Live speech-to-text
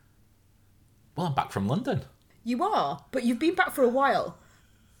Well, I'm back from London. You are, but you've been back for a while.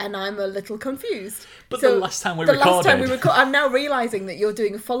 And I'm a little confused. But so, the last time we recorded... I'm now realising that you're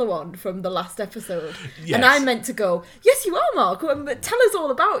doing a follow-on from the last episode. Yes. And I meant to go, yes, you are, Mark. Tell us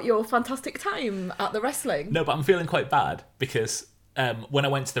all about your fantastic time at the wrestling. No, but I'm feeling quite bad because when I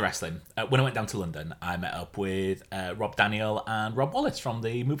went to the wrestling, when I went down to London, I met up with Rob Daniel and Rob Wallace from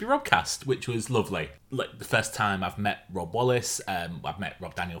the movie Robcast, which was lovely. Like, the first time I've met Rob Wallace, I've met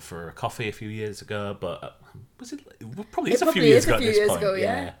Rob Daniel for a coffee a few years ago, but... Was it? Probably is a few years ago at this point.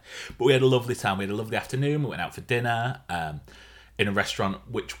 Yeah. But we had a lovely time. We had a lovely afternoon. We went out for dinner in a restaurant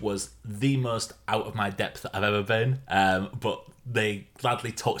which was the most out of my depth that I've ever been. But they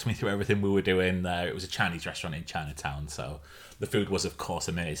gladly talked me through everything we were doing there. It was a Chinese restaurant in Chinatown, so the food was, of course,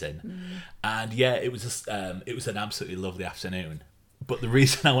 amazing. And yeah, it was just, it was an absolutely lovely afternoon. But the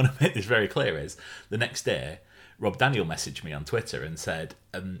reason I want to make this very clear is the next day, Rob Daniel messaged me on Twitter and said,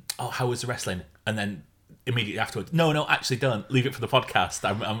 "Oh, how was the wrestling?" And then immediately afterwards, no, actually don't. Leave it for the podcast.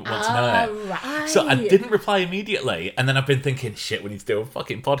 I want to know it. Right. So I didn't reply immediately. And then I've been thinking, shit, we need to do a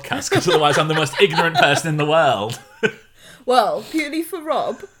fucking podcast because otherwise I'm the most ignorant person in the world. Well, purely for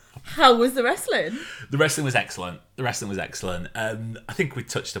Rob, how was the wrestling? The wrestling was excellent. I think we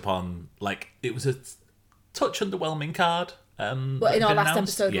touched upon, like, it was a touch underwhelming card. Well, in our last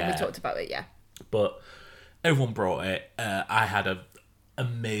episode when we talked about it, yeah. But everyone brought it. I had an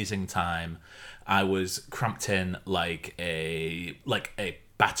amazing time. I was cramped in like a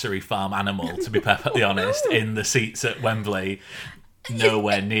battery farm animal, to be perfectly honest, in the seats at Wembley.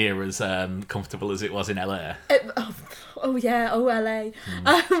 Nowhere near as comfortable as it was in LA. LA.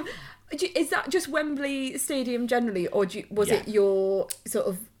 Is that just Wembley Stadium generally, or was it your sort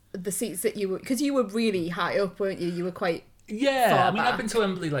of the seats that you were... Because you were really high up, weren't you? You were quite... Yeah, I mean, I've been to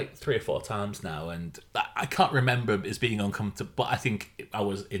Wembley like 3 or 4 times now, and I can't remember it as being uncomfortable, but I think I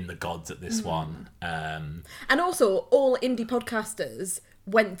was in the gods at this one. And also, all indie podcasters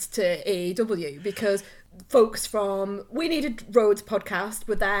went to AEW because folks from We Needed Roads podcast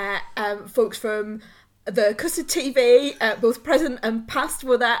were there, folks from the Custard TV, both present and past,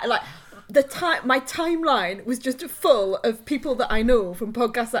 were there. Like, my timeline was just full of people that I know from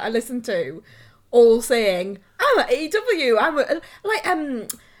podcasts that I listen to, all saying, I'm at AEW,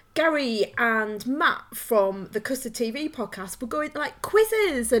 Gary and Matt from the Custard TV podcast were going, like,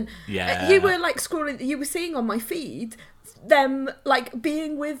 quizzes, and you were, like, scrolling, you were seeing on my feed them, like,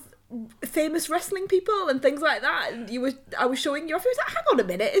 being with famous wrestling people and things like that, and I was showing you off. It was like, hang on a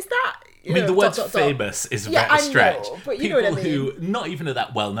minute, is that... I mean, the word famous is a bit stretch. Know, but you people know what I mean. who, not even are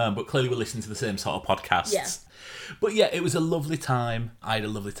that well known, but clearly were listening to the same sort of podcasts. Yeah. But yeah, it was a lovely time. I had a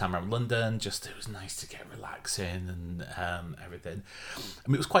lovely time around London. Just, it was nice to get relaxing and everything. I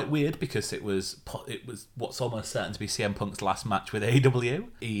mean, it was quite weird because it was what's almost certain to be CM Punk's last match with AEW.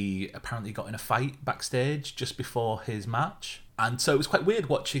 He apparently got in a fight backstage just before his match. And so it was quite weird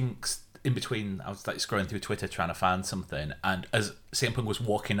watching... In between, I was like scrolling through Twitter trying to find something, and as CM Punk was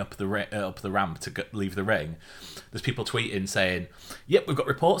walking up the ramp to leave the ring, there's people tweeting saying, "Yep, we've got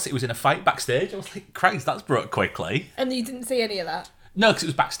reports that he was in a fight backstage." I was like, "Christ, that's broke quickly." And you didn't see any of that? No, because it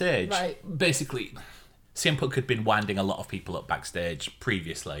was backstage. Right. Basically, CM Punk had been winding a lot of people up backstage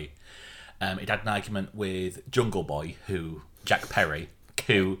previously. He'd had an argument with Jungle Boy, Jack Perry,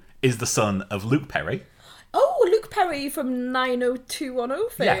 who is the son of Luke Perry. Oh, Luke Perry from 90210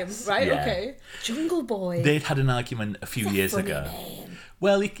 fame, yes, right? Yeah. Okay. Jungle Boy. They'd had an argument a few years ago. Name.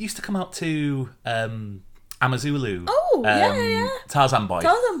 Well, he used to come out to Amazulu. Oh, yeah. Tarzan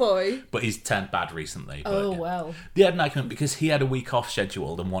Boy. But he's turned bad recently. Oh, well. They had an argument because he had a week off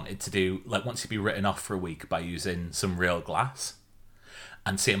scheduled and wanted to do, like, wants to be written off for a week by using some real glass.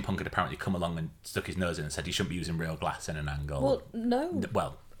 And CM Punk had apparently come along and stuck his nose in and said he shouldn't be using real glass in an angle. Well, no.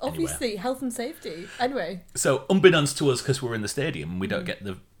 Well, obviously, anyway. Health and safety. Anyway. So, unbeknownst to us, because we're in the stadium and we don't get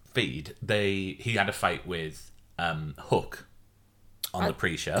the feed, he had a fight with Hook on the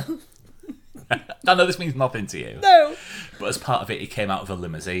pre-show. I know this means nothing to you. No. But as part of it, he came out of a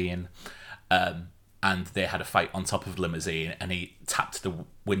limousine and they had a fight on top of the limousine, and he tapped the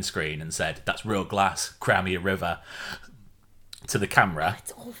windscreen and said, "That's real glass, cry me a river," to the camera. Oh,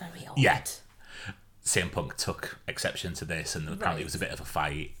 it's all very odd. Yeah. CM Punk took exception to this, and apparently it was a bit of a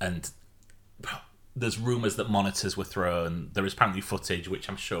fight. And there's rumours that monitors were thrown. There is apparently footage, which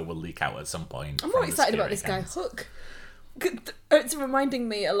I'm sure will leak out at some point. I'm more excited about this guy, Hook. It's reminding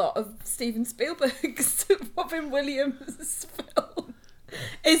me a lot of Steven Spielberg's Robin Williams film.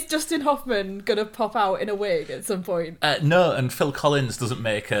 Is Justin Hoffman going to pop out in a wig at some point? No, and Phil Collins doesn't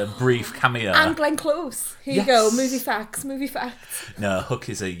make a brief cameo. And Glenn Close. Here you go, movie facts. No, Hook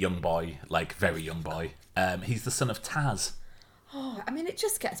is a young boy, like very young boy. He's the son of Taz. Oh, I mean, it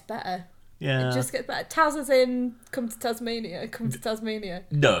just gets better. Yeah. It just gets better. Taz is in Come to Tasmania.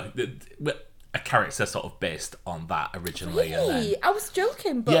 No, a character sort of based on that originally. Really? And then, I was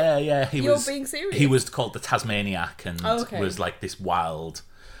joking, but yeah, you're being serious. He was called the Tasmaniac and was like this wild...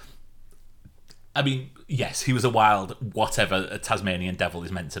 I mean, yes, he was a wild whatever a Tasmanian devil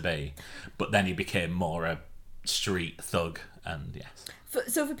is meant to be, but then he became more a street thug, and yes.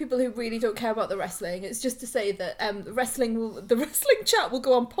 So for people who really don't care about the wrestling, it's just to say that the wrestling chat will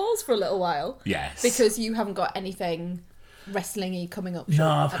go on pause for a little while. Yes. Because you haven't got anything wrestling-y coming up. No,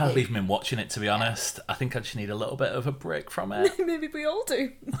 I've hardly even been watching it, to be honest. I think I just need a little bit of a break from it. Maybe we all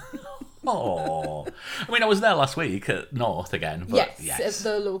do. Oh, I mean, I was there last week at North again. But yes, at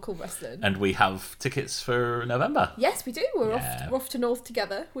the local wrestling. And we have tickets for November. Yes, we do. We're off to North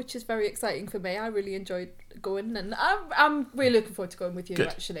together, which is very exciting for me. I really enjoyed going, and I'm really looking forward to going with you. Good.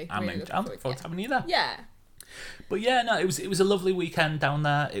 Actually, I'm looking forward to having you there. Yeah. But yeah, no, it was a lovely weekend down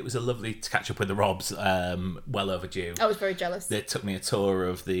there. It was a lovely to catch up with the Robs. Well overdue. I was very jealous. They took me a tour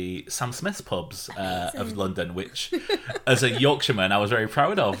of the Sam Smith's pubs of London, which, as a Yorkshireman, I was very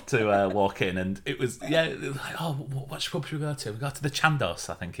proud of to walk in. And it was like, oh, which pub should we go to? We got to the Chandos,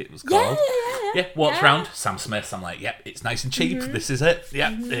 I think it was called. Yeah, walked round Sam Smith's. I'm like, yep, it's nice and cheap. This is it.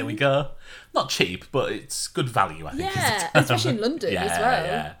 Yep, there we go. Not cheap, but it's good value, I think. Yeah, especially in London as well.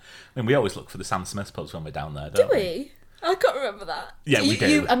 Yeah. I mean, we always look for the Sam Smith's pubs when we're down there, don't we? I can't remember that. Yeah, we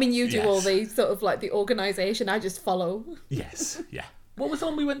do. You do all the sort of like the organisation. I just follow. Yes, yeah. What was the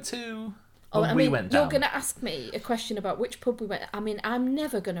one we went to? We went down? You're going to ask me a question about which pub we went. I mean, I'm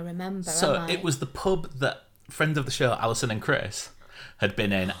never going to remember. So it was the pub that friend of the show, Alison and Chris, had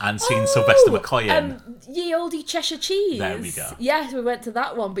been in and seen Sylvester McCoy in. Ye Olde Cheshire Cheese. There we go. Yes, we went to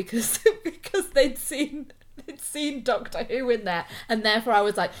that one because they'd seen Doctor Who in there, and therefore I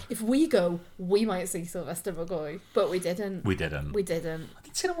was like, if we go, we might see Sylvester McCoy, but we didn't. We didn't. I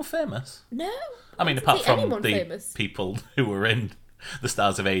didn't see anyone famous. No. I mean, apart from the famous people who were in the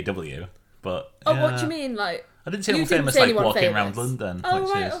stars of AEW, but what do you mean? Like, I didn't see anyone famous walking around London.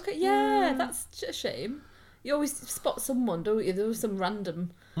 Oh right, okay, yeah, that's a shame. You always spot someone, don't you? There was some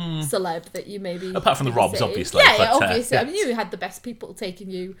random celeb that you maybe... Apart from the Robs, obviously. Yeah, obviously. I mean, you had the best people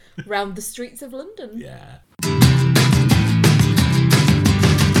taking you round the streets of London. Yeah.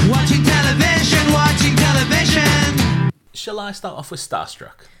 Watching television. Shall I start off with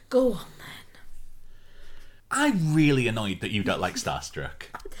Starstruck? Go on, then. I'm really annoyed that you don't like Starstruck.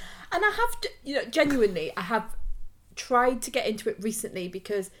 And I have to, genuinely, I have tried to get into it recently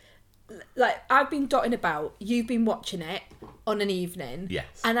because... Like, I've been dotting about, you've been watching it on an evening. Yes.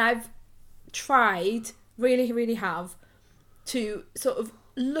 And I've tried, really, really have, to sort of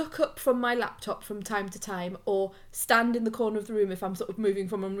look up from my laptop from time to time or stand in the corner of the room if I'm sort of moving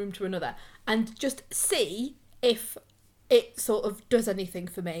from one room to another and just see if it sort of does anything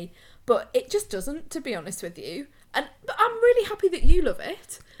for me. But it just doesn't, to be honest with you. But I'm really happy that you love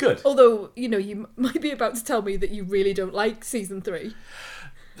it. Good. Although, you might be about to tell me that you really don't like season 3.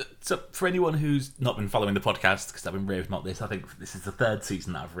 So for anyone who's not been following the podcast, because I've been raving about this, I think this is the 3rd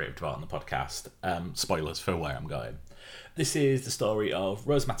season that I've raved about on the podcast. Spoilers for where I'm going. This is the story of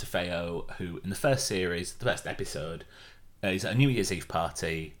Rose Matafeo, who in the first series, the first episode, is at a New Year's Eve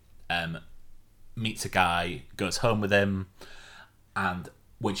party, meets a guy, goes home with him, and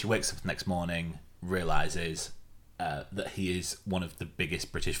when she wakes up the next morning, realises that he is one of the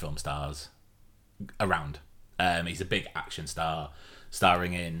biggest British film stars around. He's a big action star,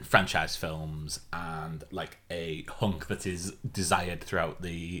 starring in franchise films and like a hunk that is desired throughout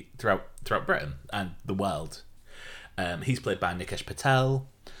Britain and the world. He's played by Nikesh Patel,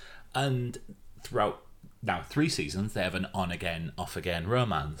 and throughout now 3 seasons they have an on-again, off-again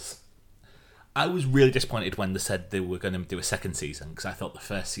romance. I was really disappointed when they said they were going to do a 2nd season because I thought the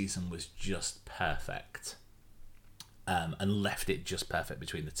first season was just perfect, and left it just perfect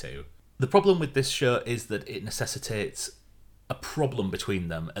between the two. The problem with this show is that it necessitates a problem between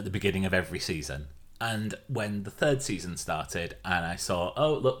them at the beginning of every season. And when the 3rd season started and I saw,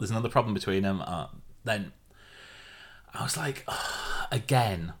 oh, look, there's another problem between them, then I was like, oh,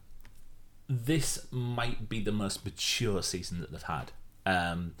 again, this might be the most mature season that they've had.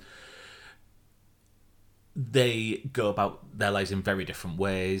 They go about their lives in very different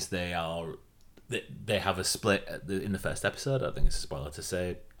ways. They have a split in the first episode. I think it's a spoiler to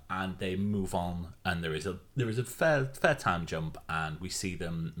say. And they move on, and there is a fair time jump, and we see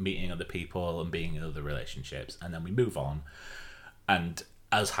them meeting other people and being in other relationships, and then we move on, and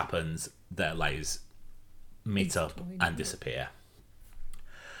as happens, their lives meet up and disappear.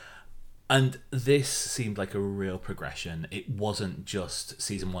 And this seemed like a real progression. It wasn't just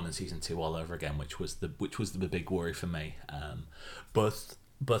season 1 and season 2 all over again, which was the big worry for me. Both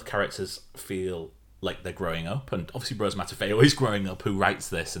both characters feel like they're growing up, and obviously Rose Matafeo is growing up, who writes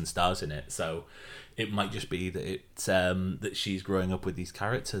this and stars in it, so it might just be that it's that she's growing up with these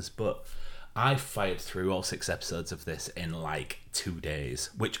characters. But I fired through all 6 episodes of this in like 2 days,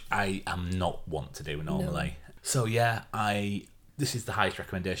 which I am not want to do normally. No. So yeah, this is the highest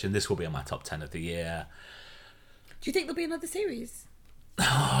recommendation. This will be on my top 10 of the year. Do you think there'll be another series?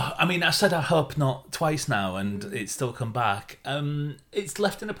 I mean, I said I hope not twice now, and it's still come back. It's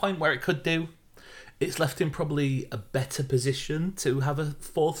left in a point where it could do. It's left in probably a better position to have a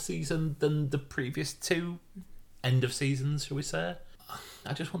 4th season than the previous 2 end of seasons, shall we say.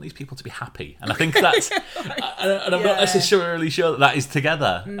 I just want these people to be happy, and I think that's and I'm not necessarily sure that is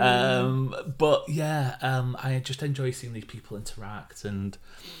together, but yeah, I just enjoy seeing these people interact, and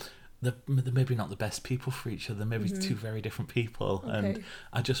they're maybe not the best people for each other, maybe 2 very different people, and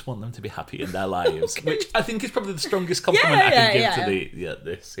I just want them to be happy in their lives, which I think is probably the strongest compliment I can give to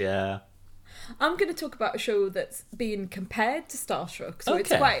this. I'm going to talk about a show that's being compared to Starstruck, so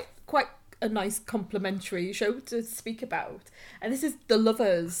it's quite a nice complimentary show to speak about. And this is The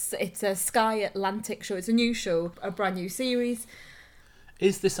Lovers. It's a Sky Atlantic show. It's a new show, a brand new series.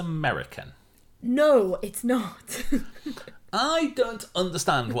 Is this American? No, it's not. I don't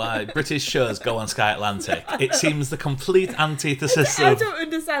understand why British shows go on Sky Atlantic. It seems the complete antithesis of... I don't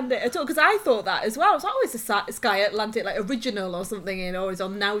understand it at all, because I thought that as well. It's always a Sky Atlantic, like, original or something, you know, it's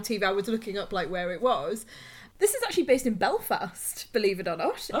on Now TV. I was looking up, like, where it was. This is actually based in Belfast, believe it or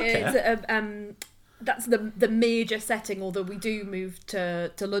not. Okay. It's, that's the major setting, although we do move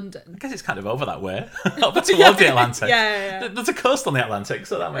to London. I guess it's kind of over that way, over towards the Atlantic. Yeah. There's a coast on the Atlantic,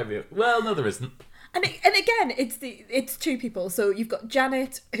 so that may be... Well, no, there isn't. And again, it's 2 people. So you've got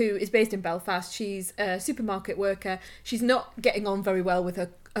Janet, who is based in Belfast. She's a supermarket worker. She's not getting on very well with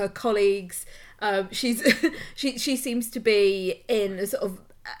her colleagues. She seems to be in a sort of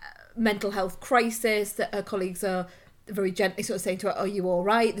mental health crisis. That her colleagues are very gently sort of saying to her, "Are you all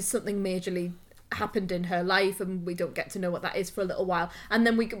right? There's something majorly happened in her life," and we don't get to know what that is for a little while. And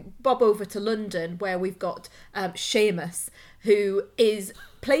then we bob over to London, where we've got Seamus, who is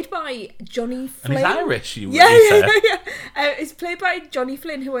played by Johnny Flynn. And he's Irish, you say. It's played by Johnny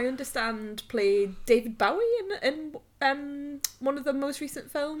Flynn, who I understand played David Bowie in one of the most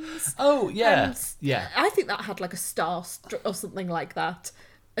recent films. Oh, yeah. Yeah. I think that had like a star or something like that.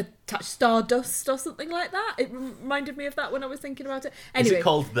 Attached, Stardust or something like that. It reminded me of that when I was thinking about it. Anyway. Is it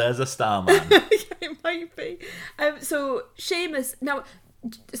called There's a Starman? Yeah, it might be. So Seamus, now,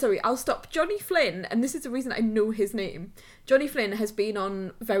 sorry, I'll stop. Johnny Flynn, and this is the reason I know his name. Johnny Flynn has been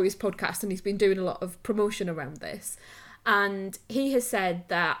on various podcasts, and he's been doing a lot of promotion around this. And he has said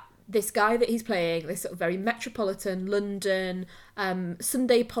that this guy that he's playing, this sort of very metropolitan London,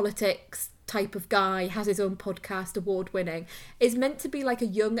 Sunday politics type of guy, has his own podcast, award-winning, is meant to be like a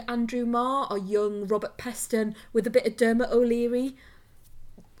young Andrew Marr or young Robert Peston with a bit of Dermot O'Leary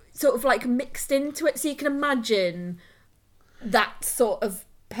sort of like mixed into it. So you can imagine that sort of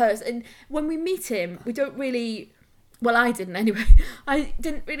person. When we meet him, we don't really... Well, I didn't anyway. I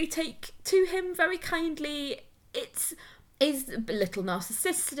didn't really take to him very kindly. He's a little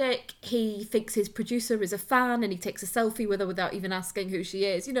narcissistic. He thinks his producer is a fan, and he takes a selfie with her without even asking who she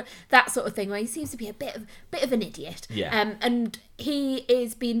is. You know, that sort of thing, where he seems to be a bit of an idiot. Yeah. And he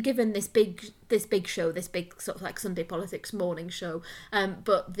is being given this big show, this big sort of like Sunday politics morning show.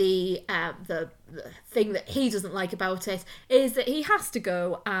 But the thing that he doesn't like about it is that he has to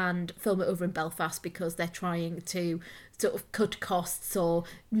go and film it over in Belfast because they're trying to sort of cut costs or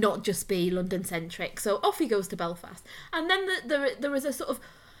not just be London centric. So off he goes to Belfast, and then there is a sort of,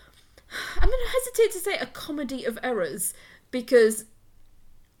 I'm going to hesitate to say a comedy of errors, because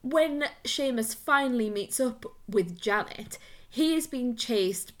when Seamus finally meets up with Janet, he is being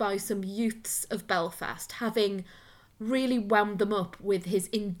chased by some youths of Belfast, having really wound them up with his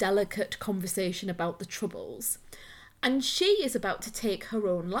indelicate conversation about the Troubles. And she is about to take her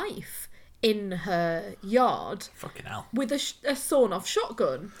own life in her yard. Fucking hell. With a sawn-off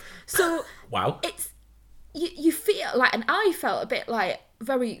shotgun. So wow. It's you feel like, and I felt a bit like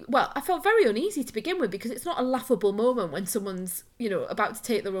I felt very uneasy to begin with, because it's not a laughable moment when someone's, you know, about to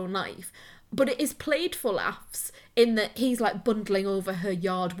take their own life. But it is played for laughs, in that he's like bundling over her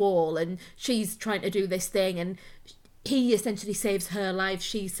yard wall and she's trying to do this thing, and he essentially saves her life,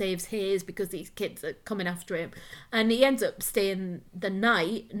 she saves his, because these kids are coming after him. And he ends up staying the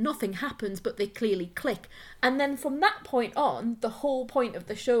night, nothing happens, but they clearly click. And then from that point on, the whole point of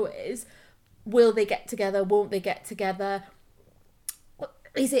the show is, will they get together, won't they get together?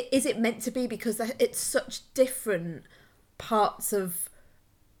 Is it meant to be, because it's such different parts of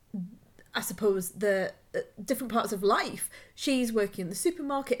I suppose, the different parts of life. She's working in the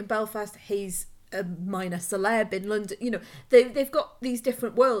supermarket in Belfast. He's a minor celeb in London. You know, they've got these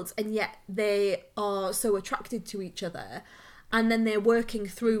different worlds, and yet they are so attracted to each other. And then they're working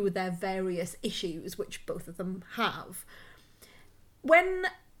through their various issues, which both of them have. When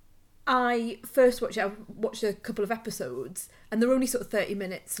I first watched it, I watched a couple of episodes, and they're only sort of 30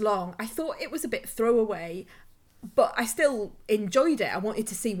 minutes long. I thought it was a bit throwaway, but I still enjoyed it. I wanted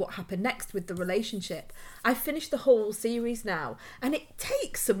to see what happened next with the relationship. I finished the whole series now, and it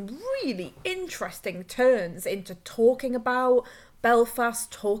takes some really interesting turns into talking about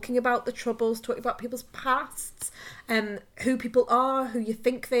Belfast, talking about the Troubles, talking about people's pasts, who people are, who you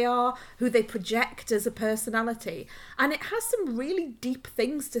think they are, who they project as a personality. And it has some really deep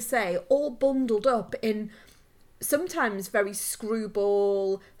things to say, all bundled up in sometimes very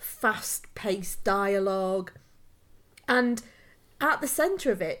screwball, fast-paced dialogue. And at the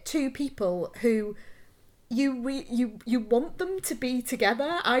centre of it, two people who you want them to be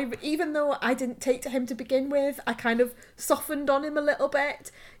together. Even though I didn't take to him to begin with, I kind of softened on him a little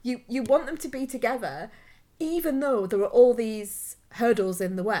bit. You want them to be together, even though there are all these hurdles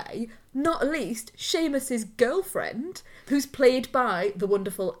in the way. Not least Seamus's girlfriend, who's played by the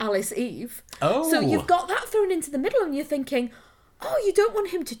wonderful Alice Eve. Oh, so you've got that thrown into the middle, and you're thinking, oh, you don't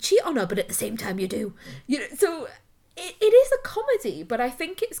want him to cheat on her, but at the same time you do. You know, so it is a comedy, but I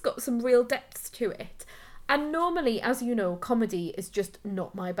think it's got some real depth to it. And normally, as you know, comedy is just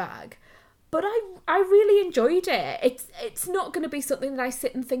not my bag. But I really enjoyed it. It's not going to be something that I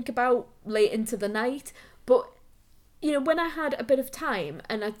sit and think about late into the night. But, you know, when I had a bit of time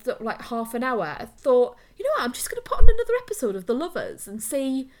and I thought like half an hour, I thought, you know what, I'm just going to put on another episode of The Lovers and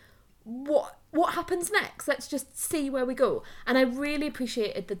see what happens next. Let's just see where we go. And I really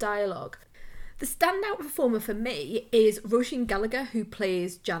appreciated the dialogue. The standout performer for me is Roisin Gallagher, who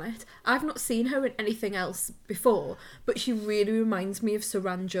plays Janet. I've not seen her in anything else before, but she really reminds me of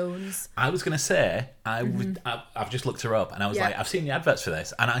Saran Jones. I was going to say, I've just looked her up, and I was like, I've seen the adverts for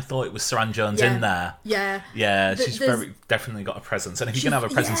this, and I thought it was Saran Jones in there. Yeah. Yeah, she's definitely got a presence. And if you can have a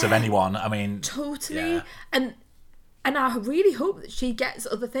presence of anyone, I mean... Totally. Yeah. And I really hope that she gets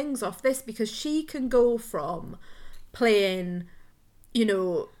other things off this, because she can go from playing, you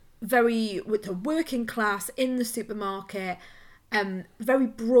know, with a working class in the supermarket, very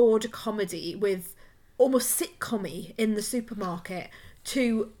broad comedy with almost sitcom-y in the supermarket,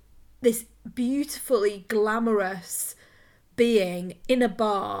 to this beautifully glamorous being in a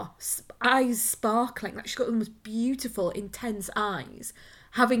bar, eyes sparkling, like she's got the most beautiful, intense eyes,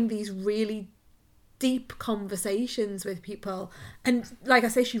 having these really deep conversations with people. And like I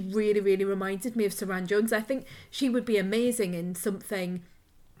say, she really, really reminded me of Saran Jones. I think she would be amazing in something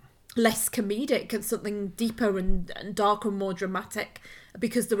less comedic and something deeper and darker and more dramatic,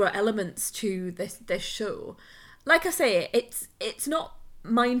 because there are elements to this show. Like I say, it's not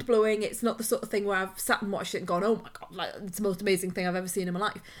mind-blowing. It's not the sort of thing where I've sat and watched it and gone, oh my god, like, it's the most amazing thing I've ever seen in my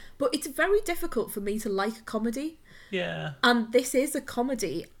life. But it's very difficult for me to like a comedy. Yeah. And this is a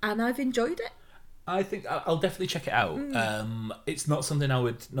comedy, and I've enjoyed it. I think I'll definitely check it out. It's not something I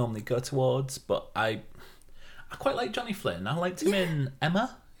would normally go towards, but I quite like Johnny Flynn. I liked him in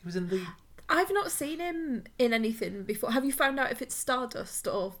Emma. He was in the... I've not seen him in anything before. Have you found out if it's Stardust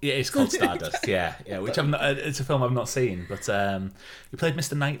or... Yeah, it's called Stardust, yeah, which it's a film I've not seen, but he played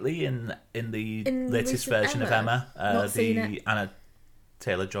Mr. Knightley in the latest version of Emma, the Anna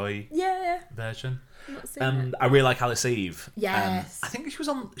Taylor-Joy version. Not seen it. I really like Alice Eve. Yes. I think she was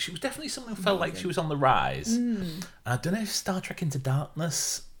definitely someone who felt like she was on the rise. And I don't know if Star Trek Into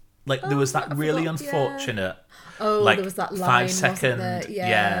Darkness... Like, there was that really unfortunate... Oh, like, there was that line, 5-second... wasn't there?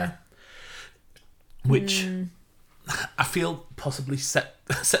 Yeah. Which I feel possibly set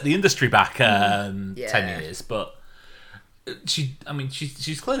the industry back 10 years, but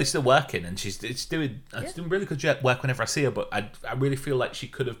she's clearly still working, and she's doing really good work whenever I see her, but I really feel like she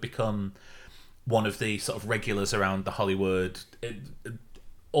could have become one of the sort of regulars around the Hollywood,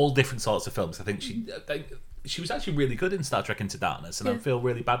 all different sorts of films. I think she was actually really good in Star Trek Into Darkness, and I feel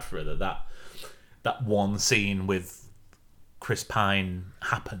really bad for her that one scene with Chris Pine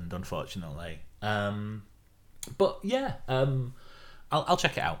happened, unfortunately. But yeah, I'll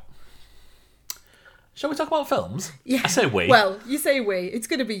check it out. Shall we talk about films? Yeah. I say we. Well, you say we. It's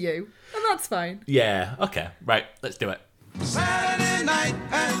going to be you, and that's fine. Yeah. Okay. Right. Let's do it. Saturday night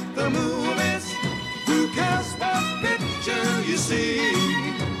at the movies. Who cares what picture you see?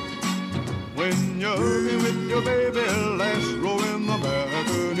 When you're hugging with your baby, last row in the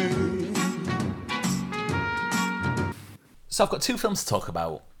balcony. So I've got two films to talk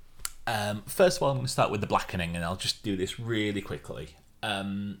about. First of all, I'm going to start with The Blackening, and I'll just do this really quickly.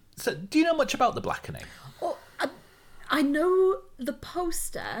 So, do you know much about The Blackening? Well, I know the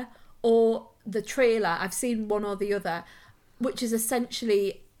poster or the trailer. I've seen one or the other, which is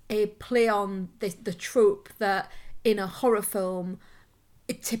essentially a play on the trope that in a horror film,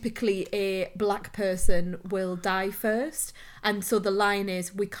 typically a black person will die first. And so the line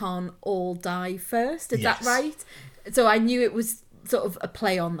is, we can't all die first. Is that right? So I knew it was sort of a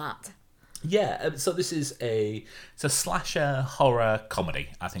play on that. Yeah, so this is it's a slasher horror comedy,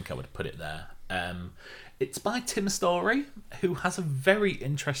 I think I would put it there. It's by Tim Story, who has a very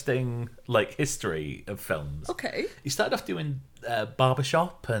interesting history of films. Okay. He started off doing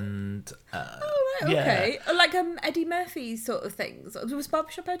Barbershop and... okay. Like Eddie Murphy sort of things. Was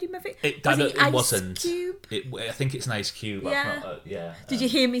Barbershop Eddie Murphy? It wasn't. Cube? I think it's an Ice Cube. Yeah. Did you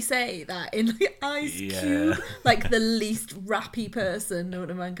hear me say that in Ice Cube? Like the least rappy person known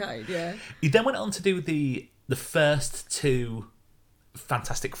to mankind, yeah. He then went on to do the first two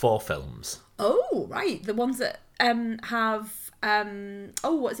Fantastic Four films. Oh, right. The ones that have...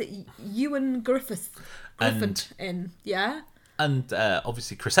 what is it? Ewan Griffith in, yeah? And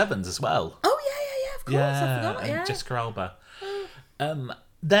obviously Chris Evans as well. Oh, yeah, of course. I forgot, and Jessica Alba.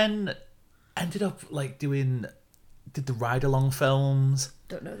 Then ended up did the ride-along films.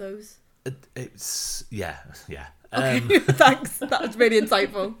 Don't know those. It's... Yeah. Okay, thanks. That was really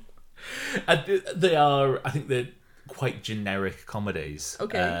insightful. They are... I think they're quite generic comedies.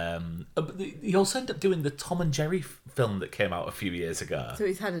 Okay. But he also ended up doing the Tom and Jerry film that came out a few years ago. So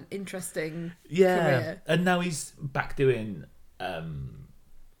he's had an interesting career. And now he's back doing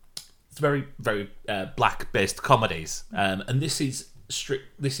it's very, very black-based comedies. And this is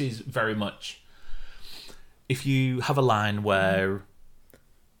very much, if you have a line where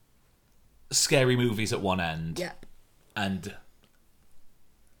scary movies at one end and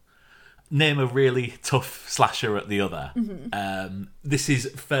name a really tough slasher at the other. This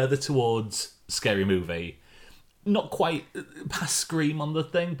is further towards scary movie. Not quite past Scream on the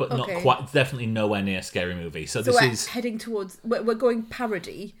thing, but not quite, definitely nowhere near scary movie. So this is heading towards, we're going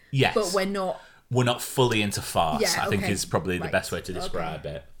parody, yes, but we're not fully into farce. I think is probably the best way to describe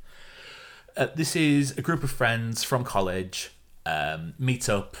it. This is a group of friends from college meet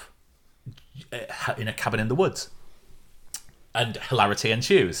up in a cabin in the woods. And hilarity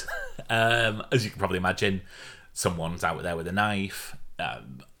ensues. As you can probably imagine, someone's out there with a knife.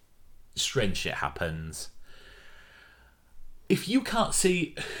 Strange shit happens. If you can't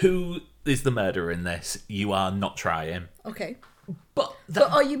see who is the murderer in this, you are not trying. Okay. But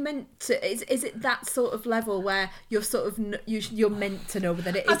are you meant to? Is it that sort of level where you're sort of you're meant to know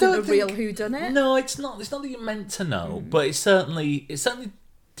that it isn't a real whodunit? No, it's not. It's not that you're meant to know, but it certainly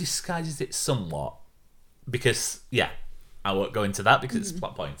disguises it somewhat. Because I won't go into that because it's a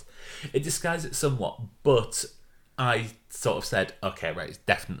plot point. It disguises it somewhat, but I sort of said, okay, right, it's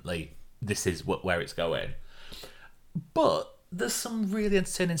definitely, this is where it's going. But there's some really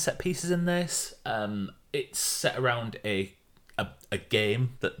entertaining set pieces in this. It's set around a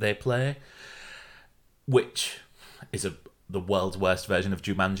game that they play, which is the world's worst version of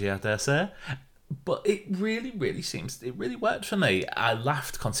Jumanji, I dare say. But it really, really it really worked for me. I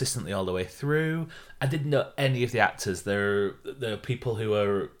laughed consistently all the way through. I didn't know any of the actors. There are people who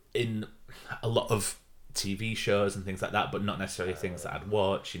are in a lot of TV shows and things like that, but not necessarily things that I'd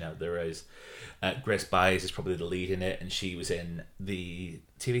watch. There is Grace Byers is probably the lead in it, and she was in the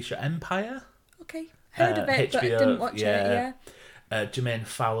TV show Empire. Okay, heard of it, HBO, but didn't watch it. Yeah. Jermaine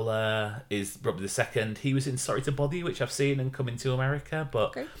Fowler is probably the second. He was in Sorry to Bother You, which I've seen, and Coming to America,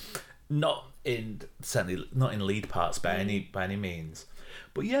 but certainly not in lead parts by any means.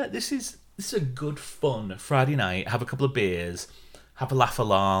 But yeah, this is a good fun Friday night. Have a couple of beers, have a laugh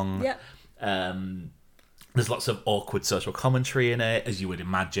along. Yeah. There's lots of awkward social commentary in it, as you would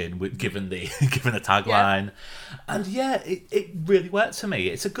imagine, given the tagline. And it really works for me.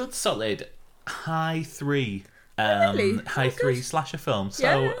 It's a good solid high three slasher film.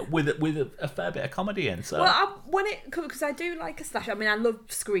 So with a fair bit of comedy in. So because I do like a slasher. I mean, I love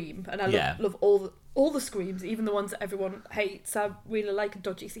Scream, and I love all the Screams, even the ones that everyone hates. I really like a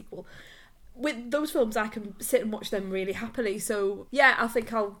dodgy sequel. With those films, I can sit and watch them really happily. So I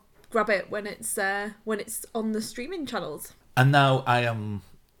think I'll grab it when it's on the streaming channels. And now I am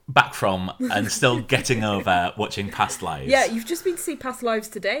back from and still getting over watching Past Lives. Yeah, you've just been to see Past Lives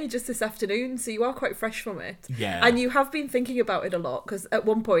today, just this afternoon, so you are quite fresh from it. Yeah. And you have been thinking about it a lot, because at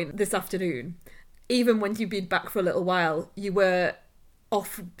one point this afternoon, even when you've been back for a little while, you were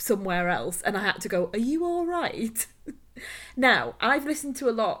off somewhere else, and I had to go, are you all right? Now, I've listened to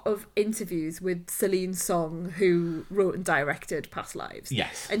a lot of interviews with Celine Song, who wrote and directed Past Lives.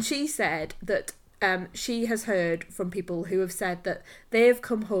 Yes. And she said that she has heard from people who have said that they've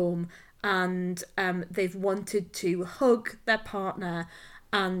come home and they've wanted to hug their partner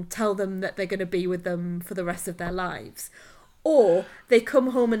and tell them that they're going to be with them for the rest of their lives. Or they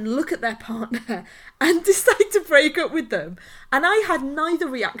come home and look at their partner and decide to break up with them. And I had neither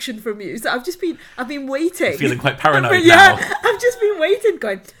reaction from you. So I've been waiting. You're feeling quite paranoid now. now. I've just been waiting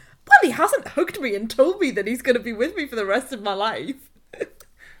going, well, he hasn't hugged me and told me that he's going to be with me for the rest of my life.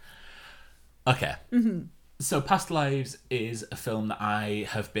 Okay. So Past Lives is a film that I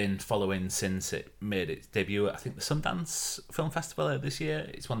have been following since it made its debut at, I think, the Sundance Film Festival earlier this year.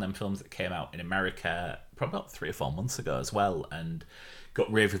 It's one of them films that came out in America probably about 3 or 4 months ago as well, and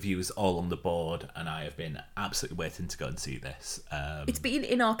got rave reviews all on the board, and I have been absolutely waiting to go and see this. It's been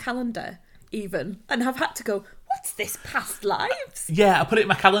in our calendar even, and I've had to go, what's this, Past Lives? Yeah, I put it in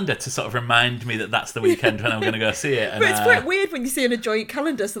my calendar to sort of remind me that that's the weekend when I'm going to go see it. And, But it's quite weird when you see in a joint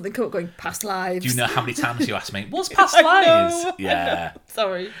calendar something come up going, Past Lives. do you know how many times you asked me, what's Past I Lives? know, Yeah.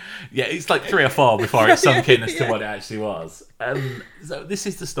 Sorry. Yeah, it's like 3 or 4 before it sunk in as to Yeah. what it actually was. So this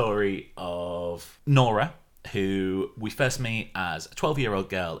is the story of Nora, who we first meet as a 12-year-old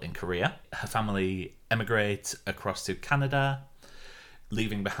girl in Korea. Her family emigrate across to Canada,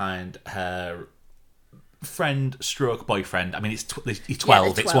 leaving behind her friend stroke boyfriend. I mean, he's 12.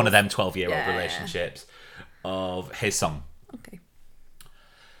 they're It's one of 12. them 12-year-old Yeah. relationships of his son. Okay.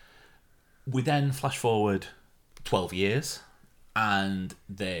 We then flash forward 12 years, and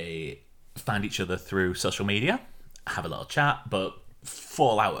they find each other through social media, have a little chat, but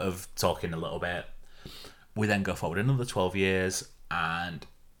fall out of talking a little bit. We then go forward another 12 years, and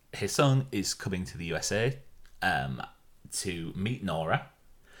his son is coming to the USA to meet Nora,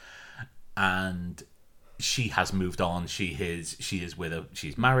 and she has moved on. She is she's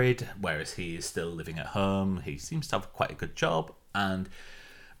married, whereas he is still living at home. He seems to have quite a good job, and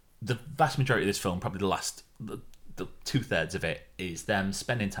the vast majority of this film, probably the 2/3 of it, is them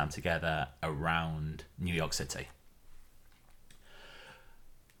spending time together around New York City.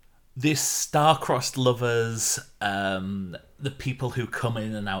 This star-crossed lovers, the people who come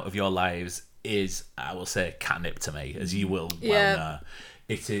in and out of your lives, is, I will say, catnip to me, as you will well know.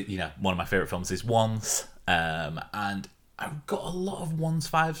 It is, one of my favourite films is Once, and I've got a lot of Once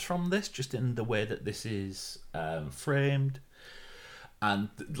vibes from this, just in the way that this is framed. And,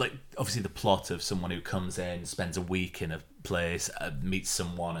 like, obviously the plot of someone who comes in, spends a week in a place, meets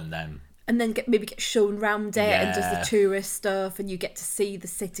someone, and then maybe get shown round it and does Yeah. the tourist stuff, and you get to see the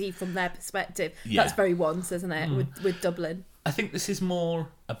city from their perspective. Yeah. That's very Once, isn't it? With Dublin. I think this is more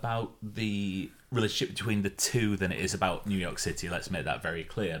about the relationship between the two than it is about New York City. Let's make that very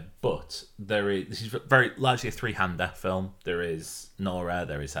clear. But this is very largely a three-hander film. There is Nora,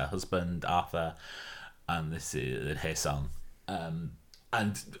 there is her husband Arthur, and this is Hae-sung.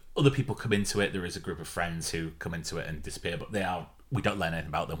 And other people come into it. There is a group of friends who come into it and disappear, but we don't learn anything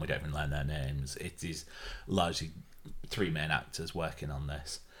about them. We don't even learn their names. It is largely 3 main actors working on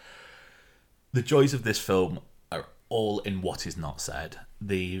this. The joys of this film are all in what is not said.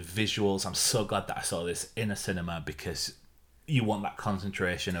 The visuals, I'm so glad that I saw this in a cinema, because you want that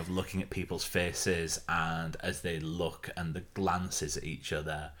concentration of looking at people's faces and as they look, and the glances at each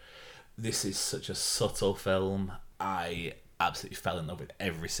other. This is such a subtle film. I absolutely fell in love with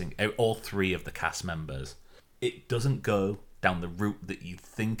all 3 of the cast members. It doesn't go down the route that you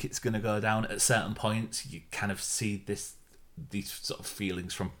think it's going to go down. At certain points, you kind of see these sort of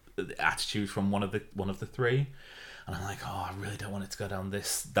feelings from the attitude from one of the 3, and I'm like, oh, I really don't want it to go down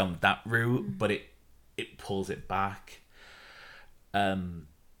that route, but it pulls it back.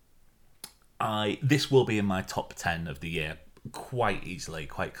 This will be in my top 10 of the year quite easily,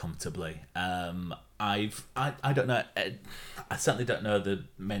 quite comfortably. I don't know. I certainly don't know the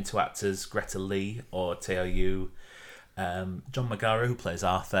main 2 actors, Greta Lee or Teo Yu. John Magaro, who plays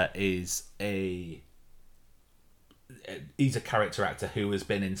Arthur, he's a character actor who has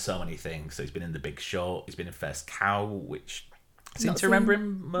been in so many things. So he's been in The Big Short. He's been in First Cow, which I seem to remember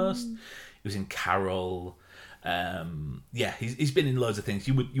him most. He was in Carol. He's been in loads of things.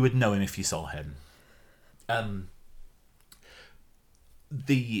 You would know him if you saw him.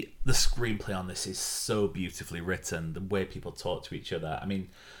 The screenplay on this is so beautifully written. The way people talk to each other. I mean,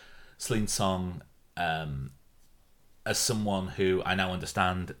 Celine Song, as someone who I now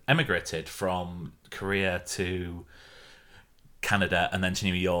understand emigrated from Korea to Canada and then to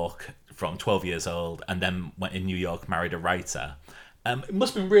New York from 12 years old, and then went in New York, married a writer. It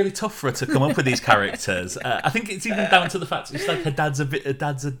must have been really tough for her to come up with these characters. I think it's even down to the fact it's like her dad's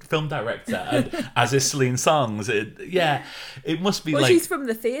a film director, and as is Celine Song's. It must be she's from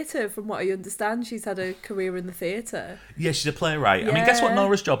the theatre, from what I understand. She's had a career in the theatre. Yeah, she's a playwright. Yeah. I mean, guess what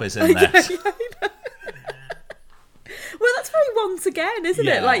Nora's job is in this? once again, isn't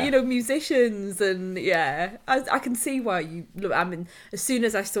it? Yeah. Like, you know, musicians and I can see why you look. I mean, as soon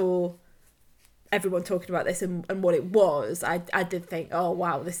as I saw everyone talking about this and what it was, I did think, oh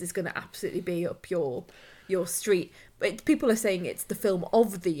wow, this is going to absolutely be up your street. But people are saying it's the film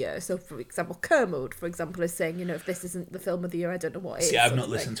of the year. So, for example, Kermode, for example, is saying, you know, if this isn't the film of the year, I don't know what it is. See, I've not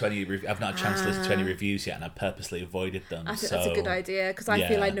listened to any. I've not had a chance to listen to any reviews yet, and I've purposely avoided them. I think that's a good idea because I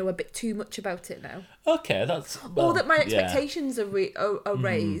feel I know a bit too much about it now. Okay, that's or that my expectations are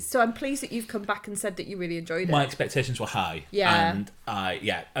raised. So I'm pleased that you've come back and said that you really enjoyed it. My expectations were high. Yeah, and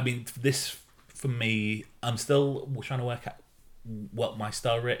I mean, this for me, I'm still trying to work out what my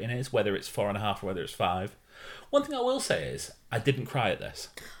star rating is, whether it's 4.5 or whether it's 5. One thing I will say is I didn't cry at this.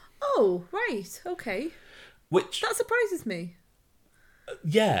 Oh, right, okay. Which that surprises me.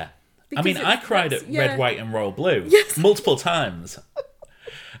 Yeah. Because I mean, I cried at Red, White and Royal Blue multiple times.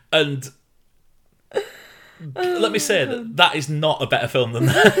 And let me say that is not a better film than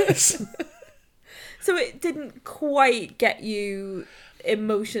this. So it didn't quite get you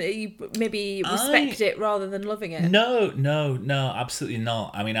emotionally. You maybe respect it rather than loving it. No, absolutely not.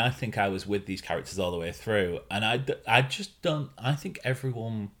 I mean, I think I was with these characters all the way through, and I just don't. I think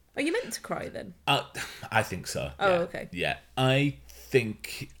everyone. Are you meant to cry then? I think so. Oh, yeah. okay. Yeah, I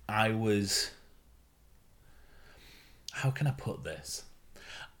think I was. How can I put this?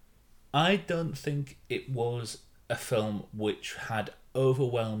 I don't think it was a film which had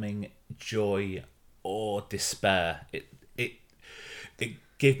overwhelming joy or despair. It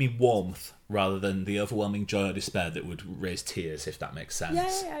gave me warmth rather than the overwhelming joy or despair that would raise tears, if that makes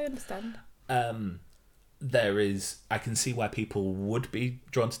sense. Yeah, I understand. I can see why people would be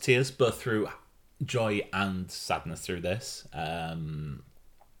drawn to tears, both through joy and sadness through this.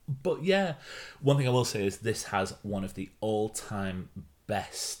 But yeah, one thing I will say is this has one of the all-time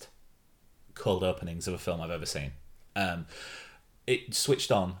best cold openings of a film I've ever seen. It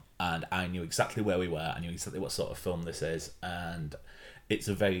switched on and I knew exactly where we were. I knew exactly what sort of film this is, and it's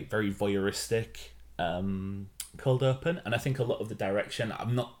a very, very voyeuristic cold open. And I think a lot of the direction,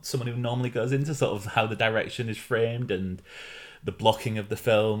 I'm not someone who normally goes into sort of how the direction is framed and the blocking of the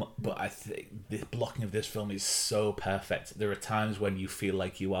film, but I think the blocking of this film is so perfect. There are times when you feel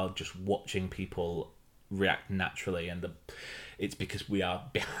like you are just watching people react naturally, and it's because we are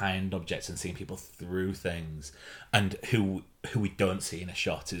behind objects and seeing people through things, and who we don't see in a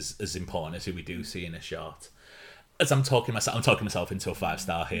shot is as important as who we do see in a shot. As I'm talking myself into a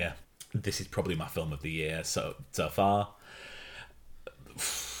 5-star here. This is probably my film of the year so far.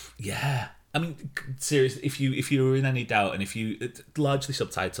 Yeah, I mean, seriously, if you were in any doubt, and it's largely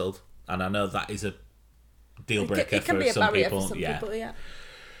subtitled, and I know that is a deal breaker for some people. Yeah.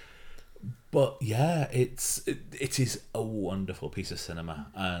 But yeah, it is a wonderful piece of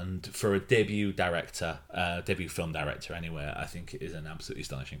cinema, and for a debut film director anyway, I think it is an absolutely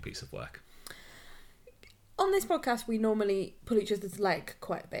astonishing piece of work. On this podcast, we normally pull each other's leg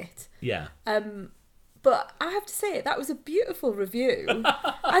quite a bit. Yeah. But I have to say, that was a beautiful review.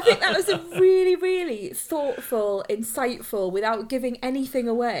 I think that was a really, really thoughtful, insightful, without giving anything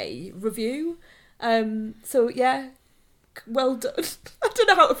away review. So yeah, well done. I don't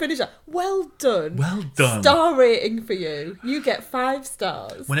know how to finish that. Well done. Well done. Star rating for you. You get 5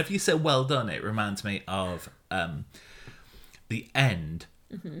 stars. Whenever you say well done, it reminds me of the end.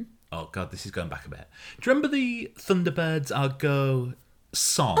 Mm-hmm. Oh God, this is going back a bit. Do you remember the Thunderbirds Are Go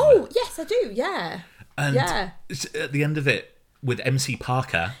song? Oh, yes, I do, yeah. And at the end of it, with MC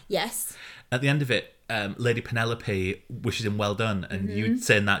Parker. Yes. At the end of it, Lady Penelope wishes him well done, and you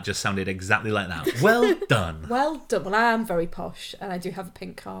saying that just sounded exactly like that. Well done. Well done. Well, I am very posh, and I do have a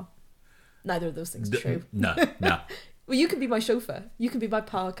pink car. Neither of those things are true. No. Well, you can be my chauffeur. You can be my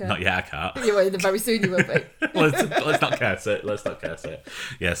Parker. Not yet, I can't. You will, very soon you will be. Let's not curse it.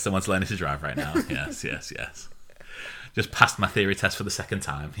 Yes, someone's learning to drive right now. Yes. Just passed my theory test for the second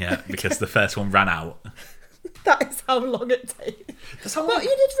time, because the first one ran out. That is how long it takes. But you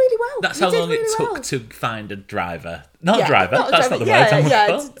did really well. That's how long it took to find a driver. Not a driver. That's not the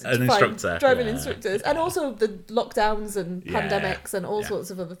word. An instructor. Driving instructors. And also the lockdowns and pandemics and all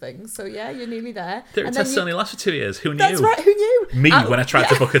sorts of other things. So yeah, you're nearly there. Theory tests only last for 2 years. Who knew? That's right, who knew? Me, when I tried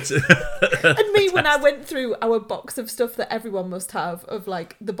to book it. And me, when I went through our box of stuff that everyone must have, of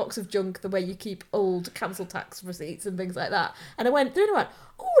like the box of junk, the way you keep old council tax receipts and things like that. And I went through and I went,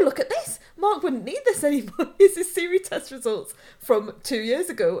 oh, look at this. Mark wouldn't need this anymore. Here's his theory test results from 2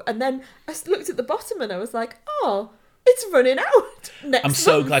 years ago. And then I looked at the bottom and I was like, oh, it's running out next I'm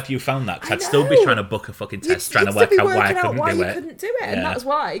so month. glad you found that, because I'd still be trying to book a fucking test, trying to work out why I couldn't do it. And that's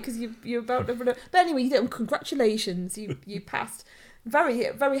why, because you're about to run out. But anyway, you did. Congratulations. You passed. Very,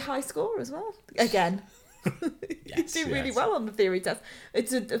 very high score as well. Again. You do really well on the theory test.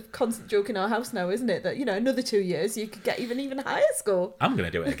 It's a constant joke in our house now, isn't it? That, another 2 years you could get even higher score. I'm going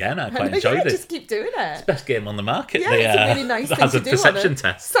to do it again. I quite enjoyed it. Just keep doing it. It's the best game on the market. Yeah, it's a really nice thing to hazard do perception on a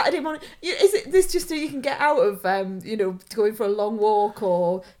test. Saturday morning. Is it this just so you can get out of, going for a long walk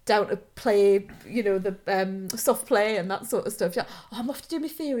or down to play, the soft play and that sort of stuff? Yeah. Oh, I'm off to do my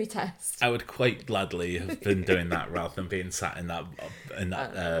theory test. I would quite gladly have been doing that rather than being sat in that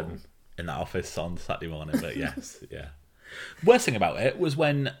office on Saturday morning. But yes, yeah. Worst thing about it was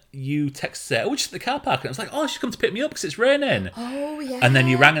when you texted her, we're just at the car park, and I was like, oh, she's come to pick me up because it's raining. Oh, yeah. And then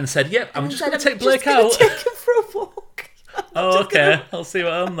you rang and said, yep, I'm just going to take Blake out. Take him for a walk. Oh, okay. I'll see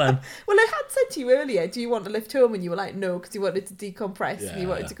what I'm then. Well, I had said to you earlier, do you want to lift home? And you were like, no, because you wanted to decompress and you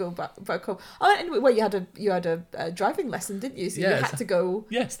wanted to go back home. Oh, anyway, well, you had a driving lesson, didn't you? So you had to go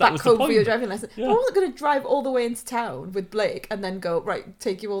back home for your driving lesson. Yeah. But I wasn't going to drive all the way into town with Blake and then go, right,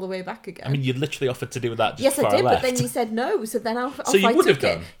 take you all the way back again. I mean, you literally offered to do that just yes, before I did, left. but then you said no. So then I would have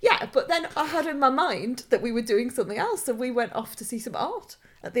done? Yeah, but then I had in my mind that we were doing something else. So we went off to see some art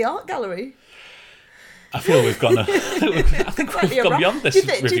at the art gallery. I feel we've gone. I think we've gone beyond this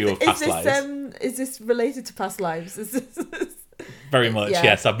review of past lives. Is this related to past lives? Very much,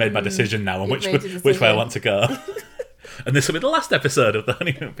 yes. I've made my decision now on which way I want to go. And this will be the last episode of the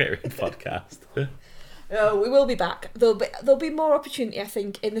Honeymoon Period podcast. Oh, we will be back. There'll be more opportunity, I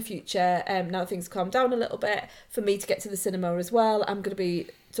think, in the future. Now things calm down a little bit for me to get to the cinema as well. I'm going to be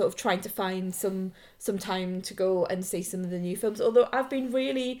sort of trying to find some time to go and see some of the new films. Although I've been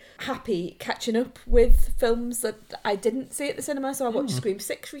really happy catching up with films that I didn't see at the cinema. So I watched Scream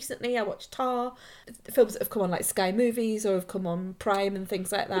 6 recently. I watched Tar. Films that have come on like Sky Movies or have come on Prime and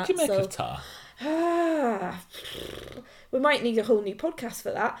things like that. What do you make of Tar? We might need a whole new podcast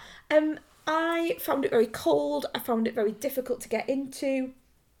for that. I found it very cold. I found it very difficult to get into.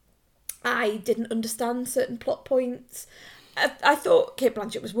 I didn't understand certain plot points. I thought Cate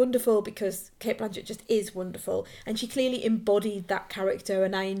Blanchett was wonderful because Cate Blanchett just is wonderful, and she clearly embodied that character,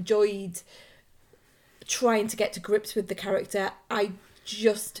 and I enjoyed trying to get to grips with the character. I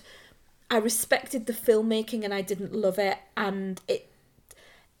respected the filmmaking and I didn't love it, and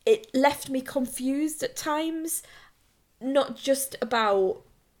it left me confused at times, not just about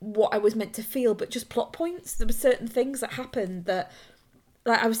what I was meant to feel, but just plot points. There were certain things that happened that,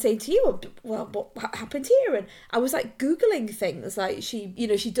 like I was saying to you, well, what happened here? And I was like Googling things, like she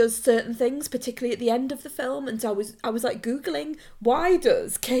does certain things, particularly at the end of the film. And so I was like Googling, why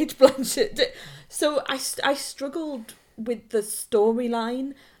does Cate Blanchett do? So I struggled with the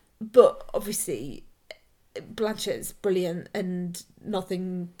storyline, but obviously Blanchett's brilliant and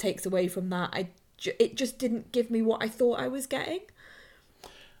nothing takes away from that. It just didn't give me what I thought I was getting.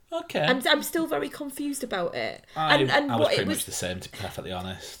 Okay. I'm still very confused about it. I was pretty much the same, to be perfectly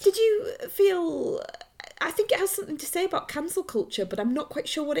honest. Did you feel... I think it has something to say about cancel culture, but I'm not quite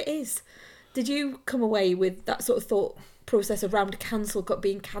sure what it is. Did you come away with that sort of thought process around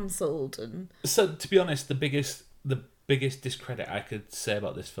being cancelled? And so, to be honest, the biggest discredit I could say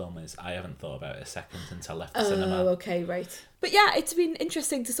about this film is I haven't thought about it a second since I left the cinema. Oh, okay, right. But yeah, it's been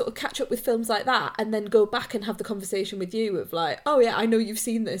interesting to sort of catch up with films like that and then go back and have the conversation with you of like, oh yeah, I know you've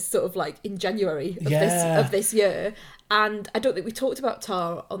seen this sort of like in January of this year. And I don't think we talked about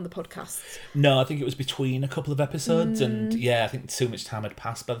Tar on the podcast. No, I think it was between a couple of episodes, and yeah, I think too much time had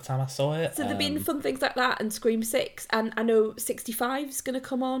passed by the time I saw it. So there've been fun things like that, and Scream 6, and I know 65's going to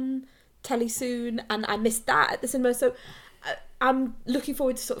come on telly soon, and I missed that at the cinema, so I'm looking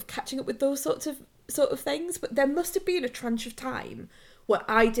forward to sort of catching up with those sorts of things. But there must have been a tranche of time where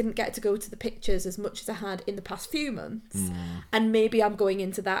I didn't get to go to the pictures as much as I had in the past few months, and maybe I'm going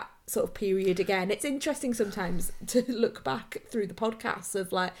into that sort of period again. It's interesting sometimes to look back through the podcasts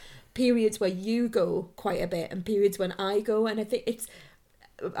of like periods where you go quite a bit and periods when I go, and I think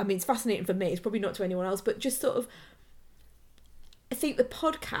it's fascinating for me. It's probably not to anyone else, but just sort of, I think the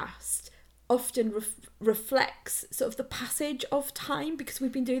podcast often reflects sort of the passage of time, because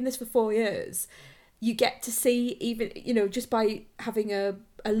we've been doing this for 4 years. You get to see, even, just by having a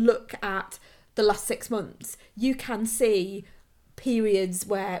look at the last 6 months, you can see periods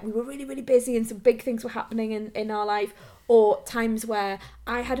where we were really, really busy and some big things were happening in our life, or times where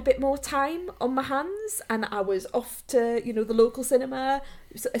I had a bit more time on my hands and I was off to, the local cinema,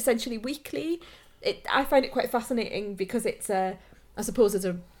 essentially weekly. I find it quite fascinating because it's I suppose as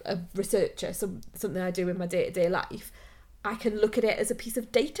a researcher, something I do in my day-to-day life, I can look at it as a piece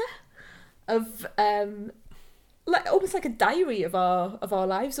of data of like almost like a diary of our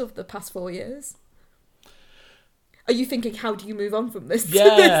lives over the past 4 years. Are you thinking, how do you move on from this? Yeah,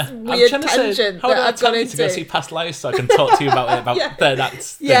 this weird I'm trying to say, how that do I I've gone tell you into? to go see Past Lives so I can talk to you about it, about that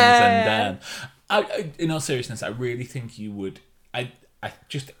things. Yeah. And In all seriousness, I really think you would. I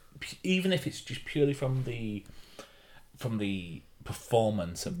just, even if it's just purely from the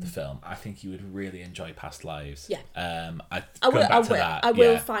performance of the film, I think you would really enjoy Past Lives. Yeah. I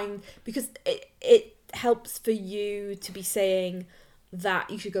will find, because it helps for you to be saying that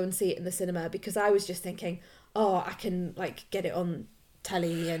you should go and see it in the cinema, because I was just thinking, I can like get it on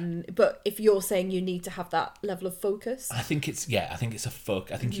telly, but if you're saying you need to have that level of focus, I think it's a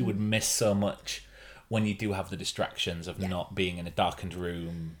focus. I think you would miss so much when you do have the distractions of not being in a darkened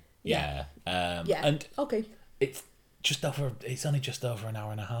room. And okay, it's only just over an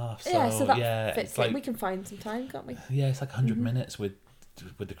hour and a half. So, so that fits it's like, we can find some time, can't we? Yeah, it's like 100 minutes with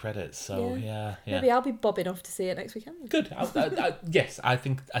the credits. So yeah. Maybe I'll be bobbing off to see it next weekend. Good. Yes, I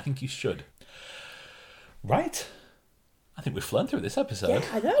think you should. Right. I think we've flown through this episode. Yeah,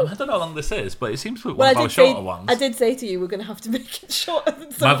 I know. I don't know how long this is, but it seems to be one of our shorter ones. I did say to you we're going to have to make it shorter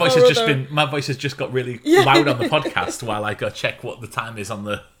than some my voice has just got really loud on the podcast while I go check what the time is on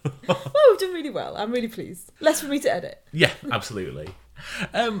the... We've done really well. I'm really pleased. Less for me to edit. Yeah, absolutely.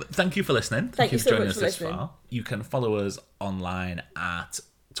 Thank you for listening. Thank you for joining us this far. You can follow us online at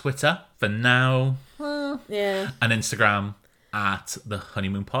Twitter for now. And Instagram at The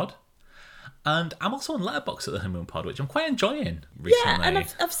Honeymoon Pod. And I'm also on Letterboxd at The Honeymoon Pod, which I'm quite enjoying recently. Yeah, and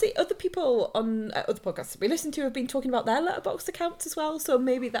I've seen other people on other podcasts we listen to have been talking about their Letterboxd accounts as well, so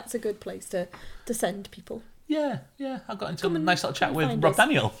maybe that's a good place to send people. Yeah. I got into a nice little chat with Rob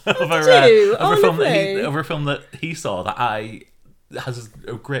Daniel over a film that he saw that has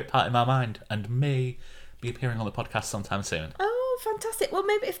a great part in my mind and may be appearing on the podcast sometime soon. Oh, fantastic. Well,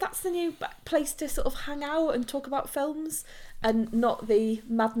 maybe if that's the new place to sort of hang out and talk about films and not the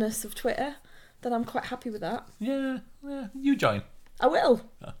madness of Twitter, then I'm quite happy with that. Yeah. You join. I will.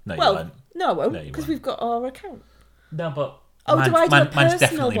 No, you won't. No, I won't, because we've got our account. No, but do I do a personal mine's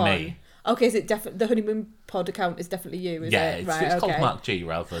definitely one? me. Okay, is it the Honeymoon Pod account is definitely you, is it? It's called Mark G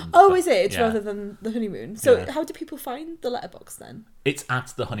rather than... Oh, is it? It's rather than The Honeymoon. So how do people find the Letterboxd then? It's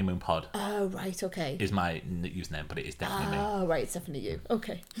at The Honeymoon Pod. Oh, right, okay. Is my username, but it is definitely me. Oh, right, it's definitely you.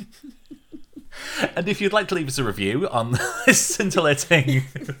 Okay. And if you'd like to leave us a review on this scintillating...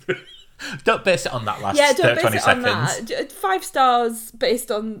 Don't base it on that last 20 seconds. On that. 5 stars based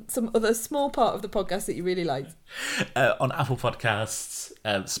on some other small part of the podcast that you really liked. On Apple Podcasts,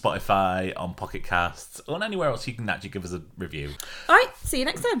 Spotify, on Pocket Casts, or anywhere else you can actually give us a review. All right, see you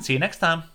next time.